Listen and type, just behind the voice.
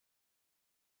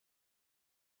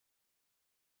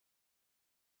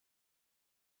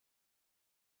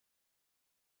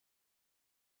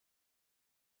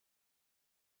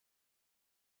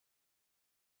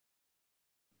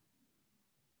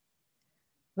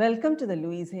Welcome to the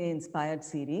Louise Hay Inspired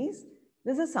series.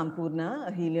 This is Sampoorna,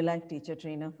 a Heliolife teacher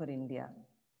trainer for India.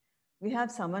 We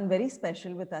have someone very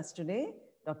special with us today,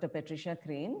 Dr. Patricia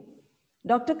Crane.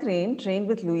 Dr. Crane trained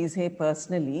with Louise Hay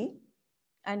personally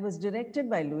and was directed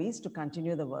by Louise to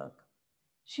continue the work.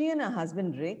 She and her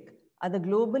husband Rick are the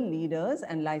global leaders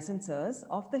and licensors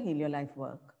of the Heliolife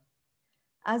work.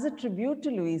 As a tribute to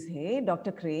Louise Hay,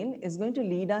 Dr. Crane is going to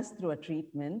lead us through a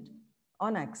treatment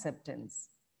on acceptance.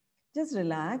 Just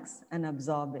relax and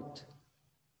absorb it.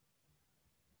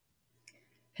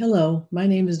 Hello, my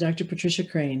name is Dr. Patricia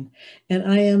Crane, and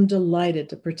I am delighted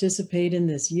to participate in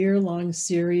this year-long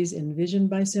series envisioned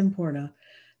by Sampoorna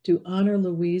to honor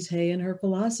Louise Hay and her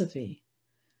philosophy.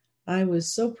 I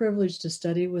was so privileged to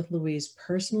study with Louise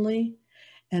personally,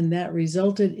 and that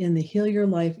resulted in the Heal Your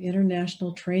Life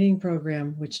International Training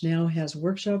Program, which now has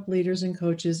workshop leaders and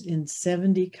coaches in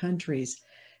 70 countries,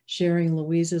 sharing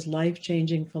Louise's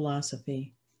life-changing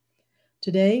philosophy.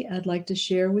 Today, I'd like to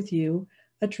share with you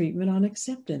a treatment on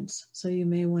acceptance. So you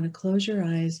may want to close your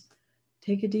eyes,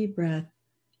 take a deep breath,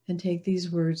 and take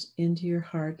these words into your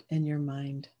heart and your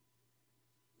mind.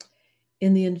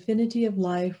 In the infinity of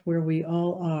life where we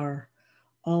all are,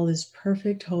 all is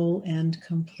perfect, whole, and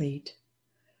complete.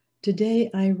 Today,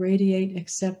 I radiate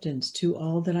acceptance to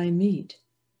all that I meet.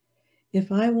 If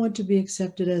I want to be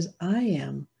accepted as I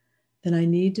am, then I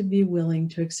need to be willing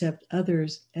to accept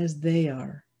others as they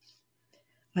are.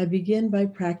 I begin by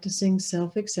practicing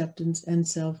self-acceptance and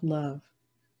self-love.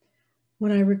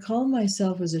 When I recall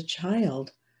myself as a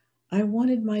child, I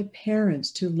wanted my parents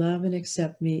to love and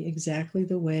accept me exactly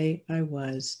the way I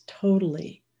was,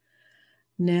 totally.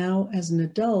 Now, as an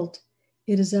adult,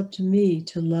 it is up to me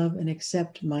to love and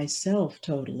accept myself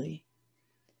totally.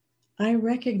 I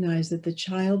recognize that the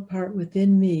child part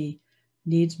within me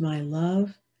needs my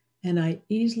love, and I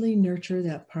easily nurture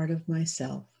that part of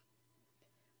myself.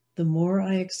 The more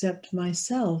I accept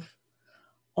myself,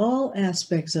 all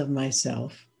aspects of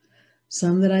myself,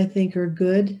 some that I think are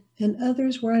good and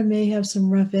others where I may have some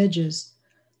rough edges,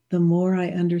 the more I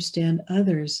understand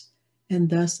others and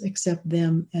thus accept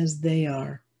them as they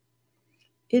are.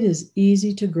 It is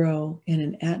easy to grow in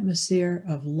an atmosphere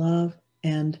of love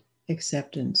and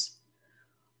acceptance.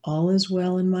 All is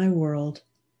well in my world,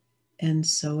 and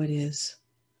so it is.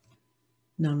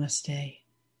 Namaste.